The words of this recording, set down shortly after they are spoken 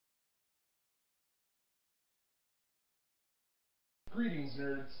Greetings,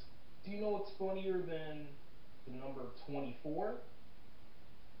 nerds. Do you know what's funnier than the number 24?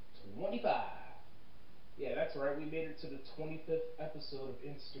 25. Yeah, that's right. We made it to the 25th episode of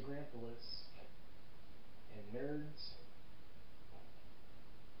Instagrampolis. And nerds,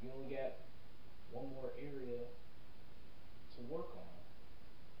 you only got one more area to work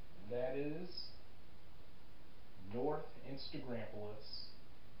on. And that is North Instagrampolis.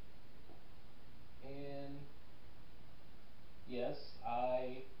 And yes,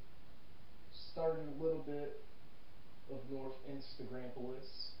 I started a little bit of North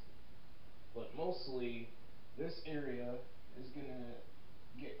Instagrampolis, but mostly this area is gonna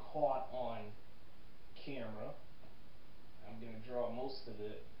get caught on camera. I'm gonna draw most of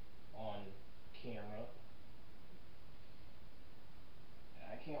it on camera.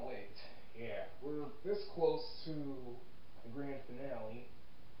 I can't wait. Yeah, we're this close to the grand finale.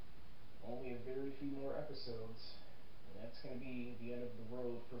 Only a very few more episodes. And that's going to be the end of the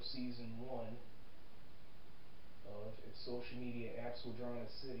road for season 1 of If Social Media Apps Were Drawn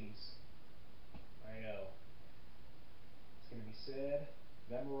as Cities. I know. It's going to be sad,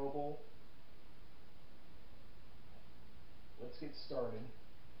 memorable. Let's get started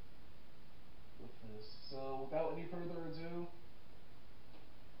with this. So, without any further ado,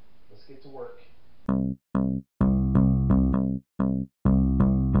 let's get to work.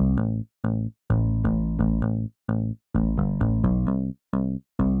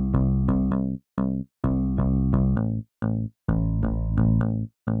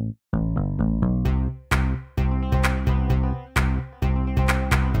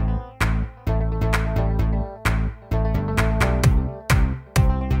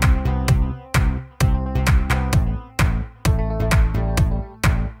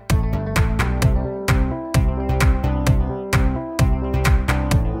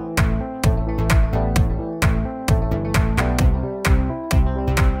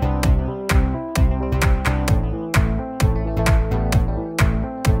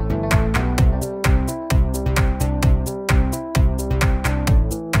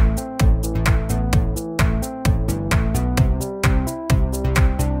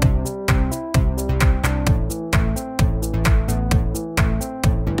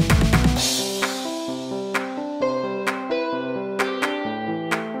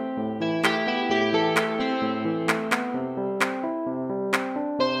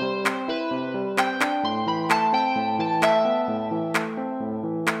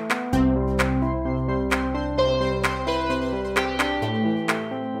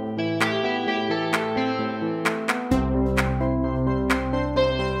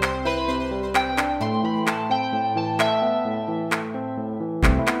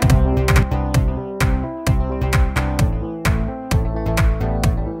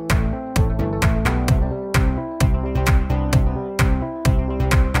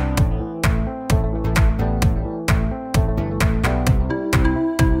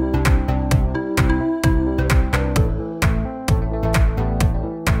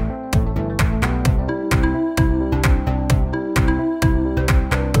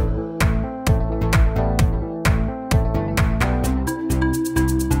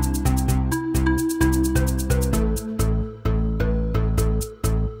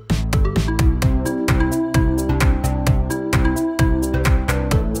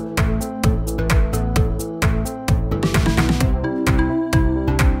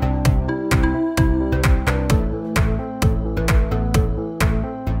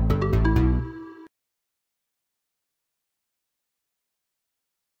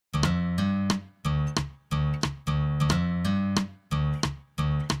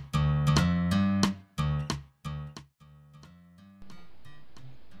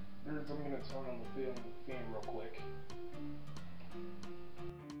 Nerds, I'm going to turn on the fan real quick.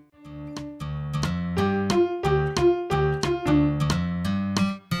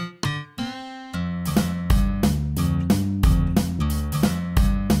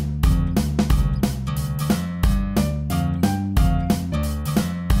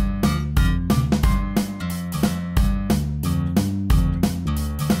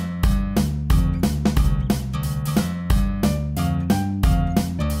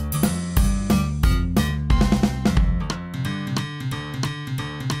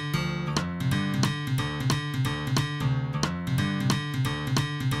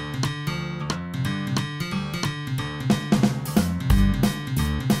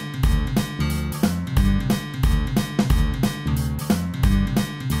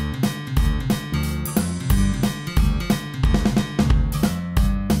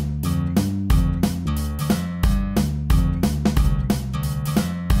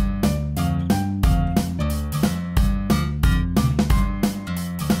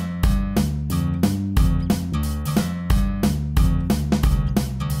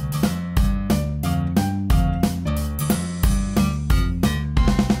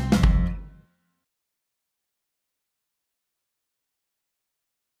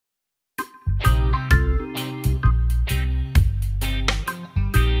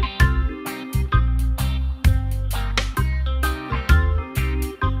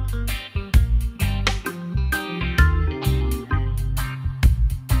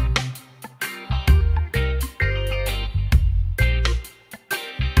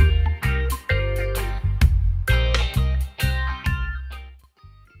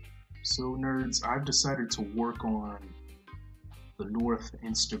 So nerds, I've decided to work on the North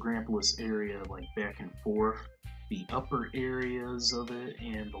Instagrampolis area like back and forth, the upper areas of it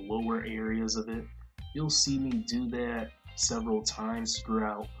and the lower areas of it. You'll see me do that several times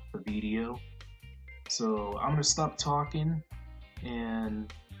throughout the video. So I'm gonna stop talking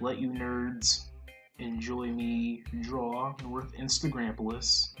and let you nerds enjoy me draw North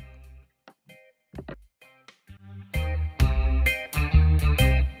Instagrampolis.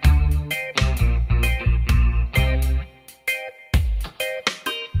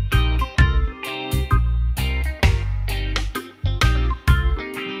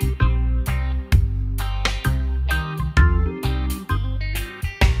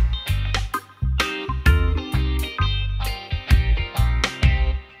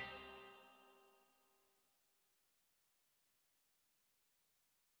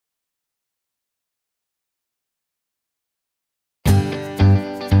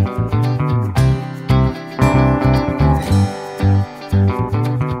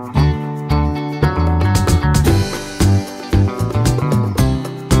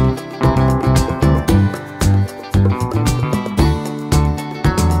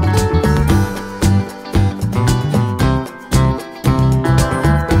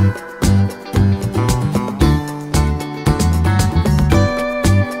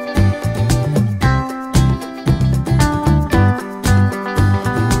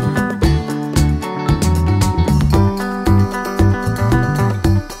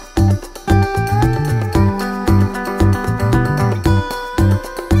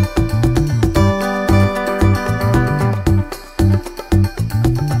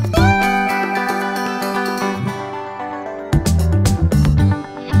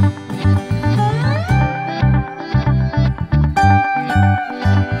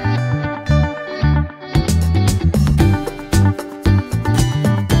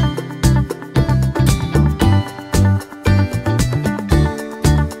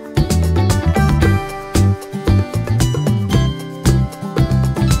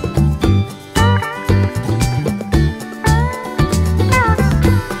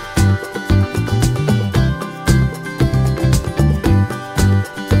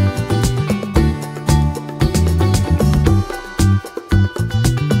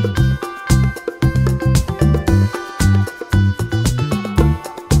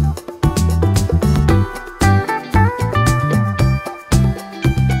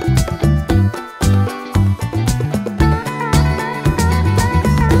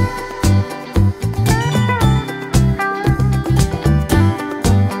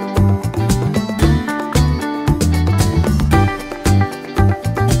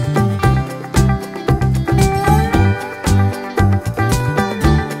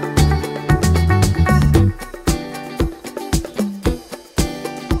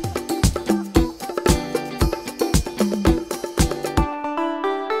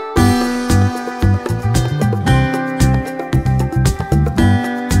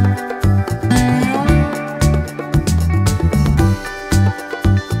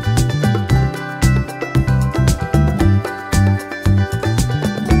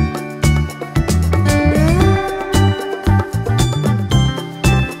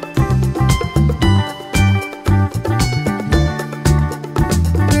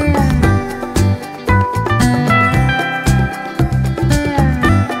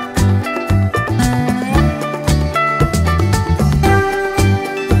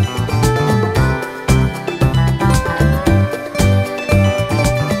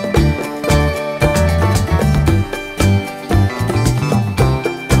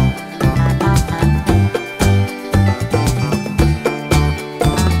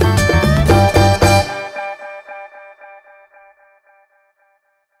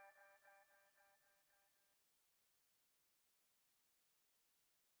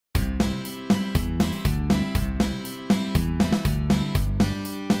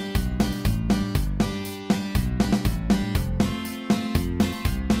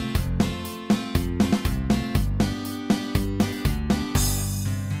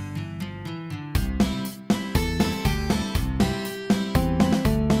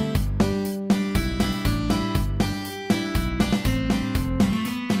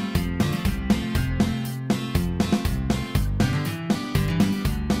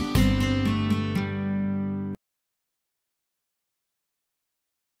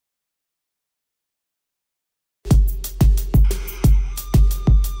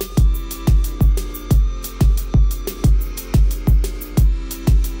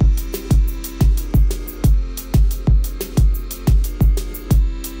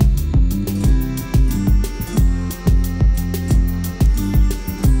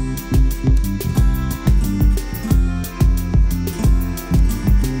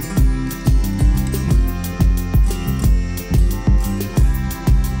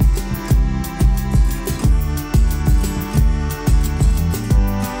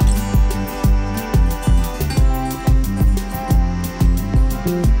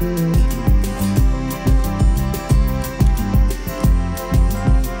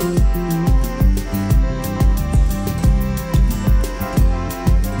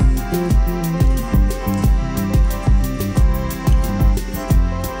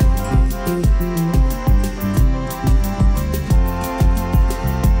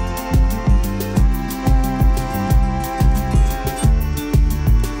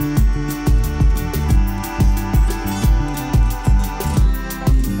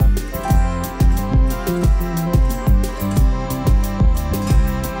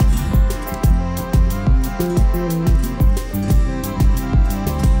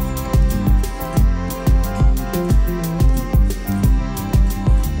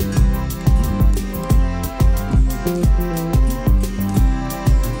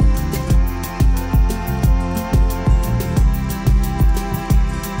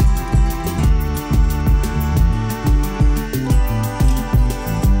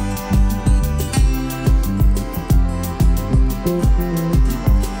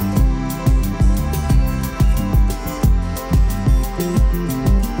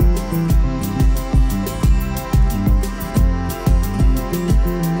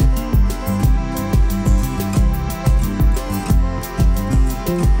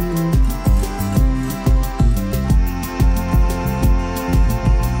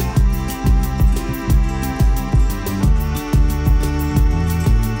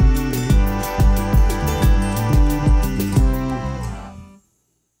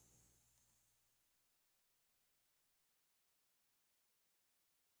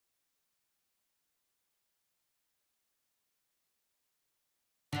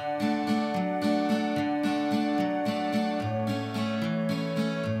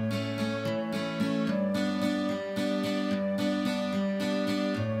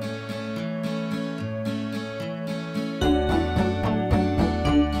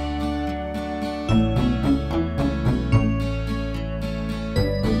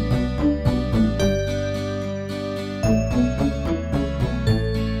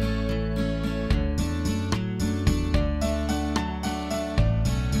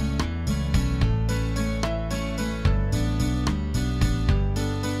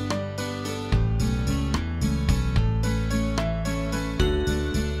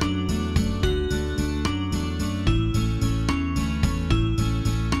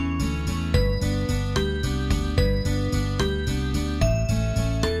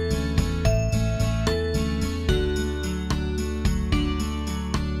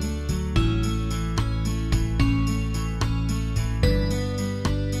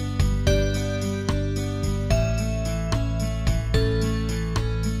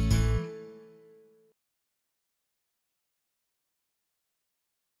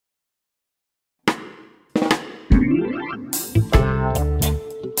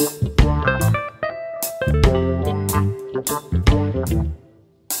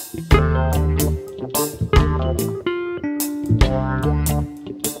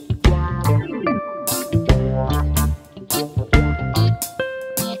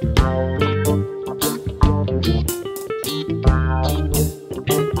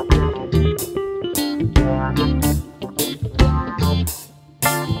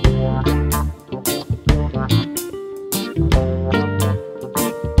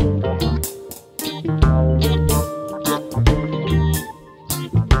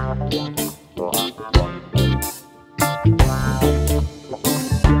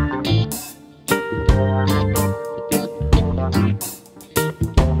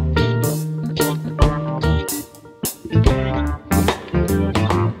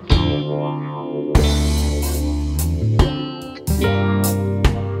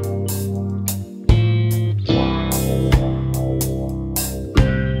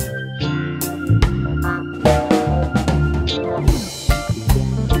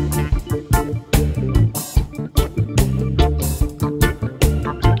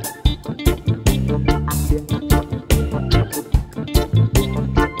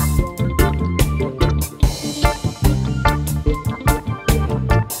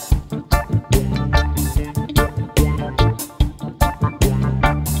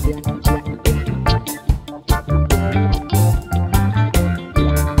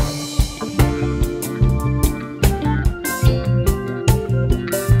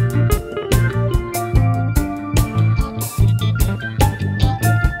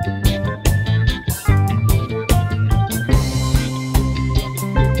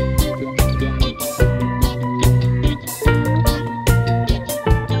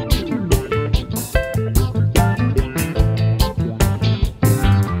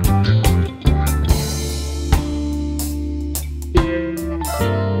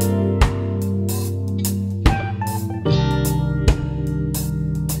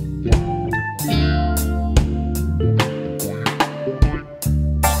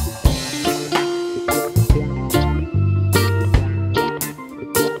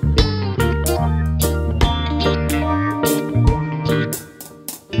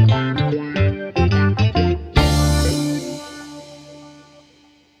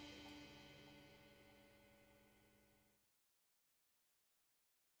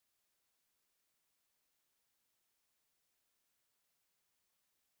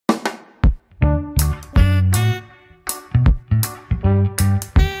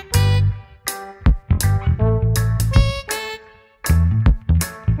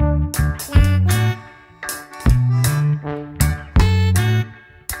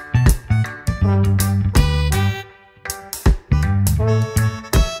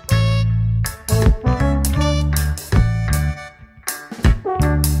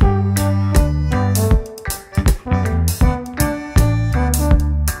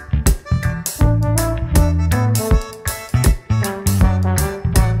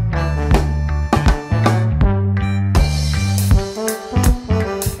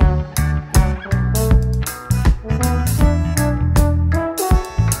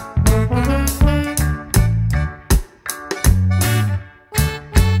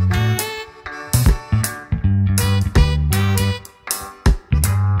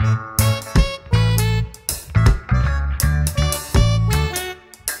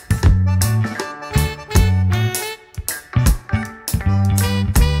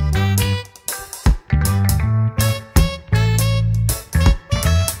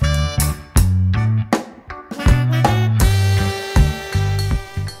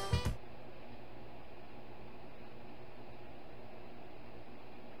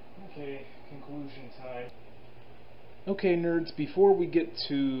 Okay, conclusion time. Okay, nerds, before we get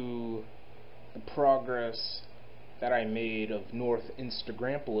to the progress that I made of North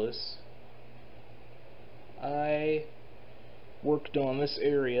Instagrampolis, I worked on this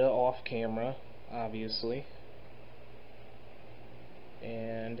area off camera, obviously.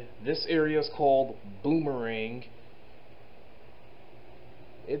 And this area is called Boomerang.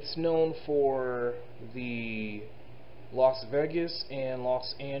 It's known for the Las Vegas and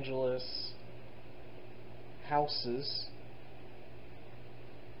Los Angeles houses.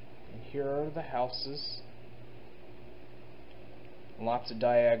 And here are the houses. Lots of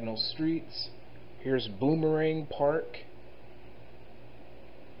diagonal streets. Here's Boomerang Park.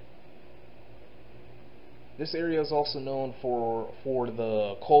 This area is also known for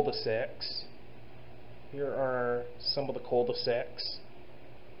the cul-de-sacs. Here are some of the cul-de-sacs.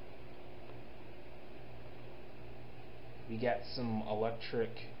 We got some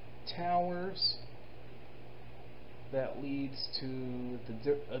electric towers. that leads to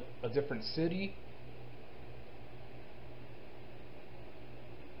a different city.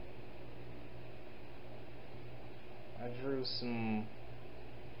 I drew some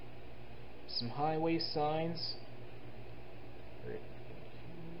highway signs.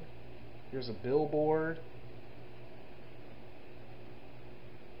 Here's a billboard.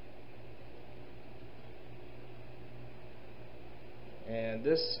 And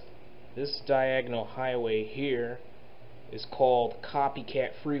this diagonal highway here is called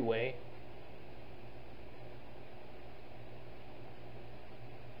Copycat Freeway.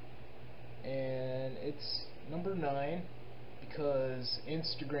 And it's number 9 because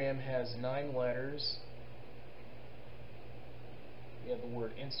Instagram has 9 letters. Yeah, the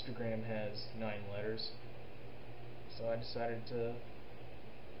word Instagram has 9 letters. So I decided to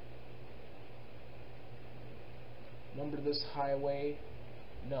number this highway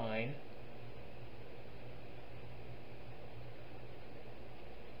 9.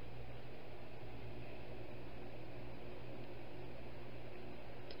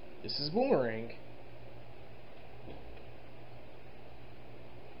 This is Boomerang.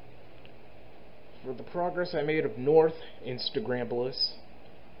 For the progress I made of North Instagrampolis,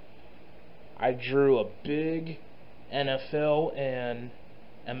 I drew a big NFL and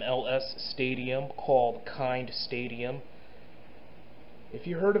MLS stadium called Kind Stadium. If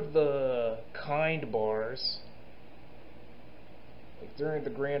you heard of the Kind bars, like during the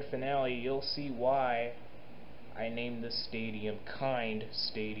grand finale, you'll see why I named this stadium Kind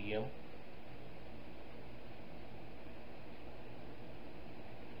Stadium.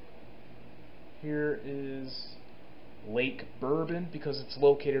 Here is Lake Bourbon because it's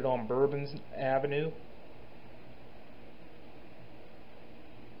located on Bourbon Avenue.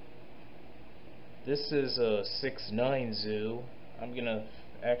 This is a 6'9" zoo. I'm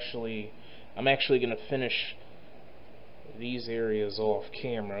actually gonna finish these areas off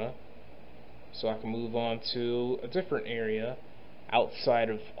camera so I can move on to a different area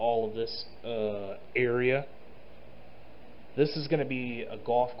outside of all of this area. This is gonna be a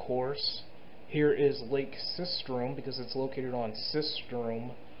golf course. Here is Lake Sistrum because it's located on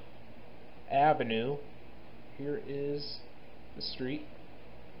Sistrum Avenue. Here is the street.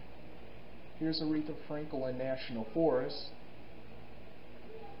 Here's Aretha Franklin National Forest.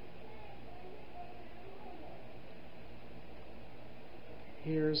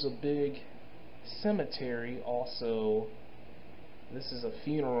 Here's a big cemetery. Also, this is a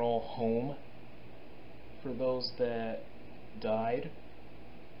funeral home for those that died.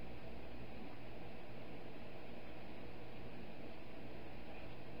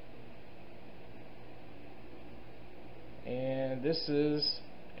 And this is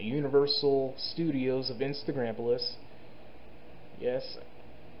Universal Studios of Instagrampolis. Yes,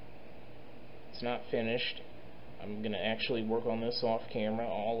 it's not finished. I'm gonna actually work on this off camera,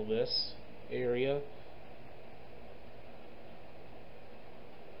 all of this area,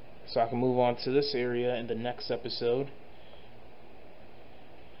 so I can move on to this area in the next episode.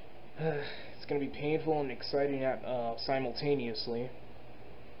 It's gonna be painful and exciting simultaneously.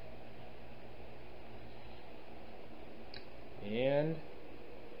 And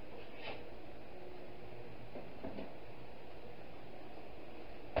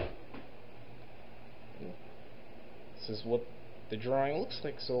this is what the drawing looks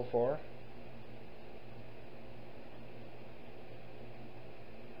like so far.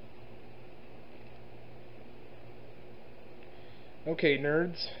 Okay,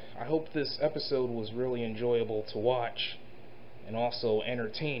 nerds, I hope this episode was really enjoyable to watch and also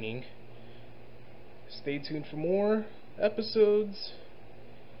entertaining. Stay tuned for more episodes.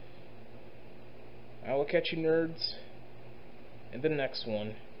 I will catch you nerds in the next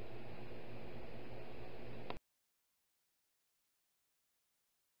one.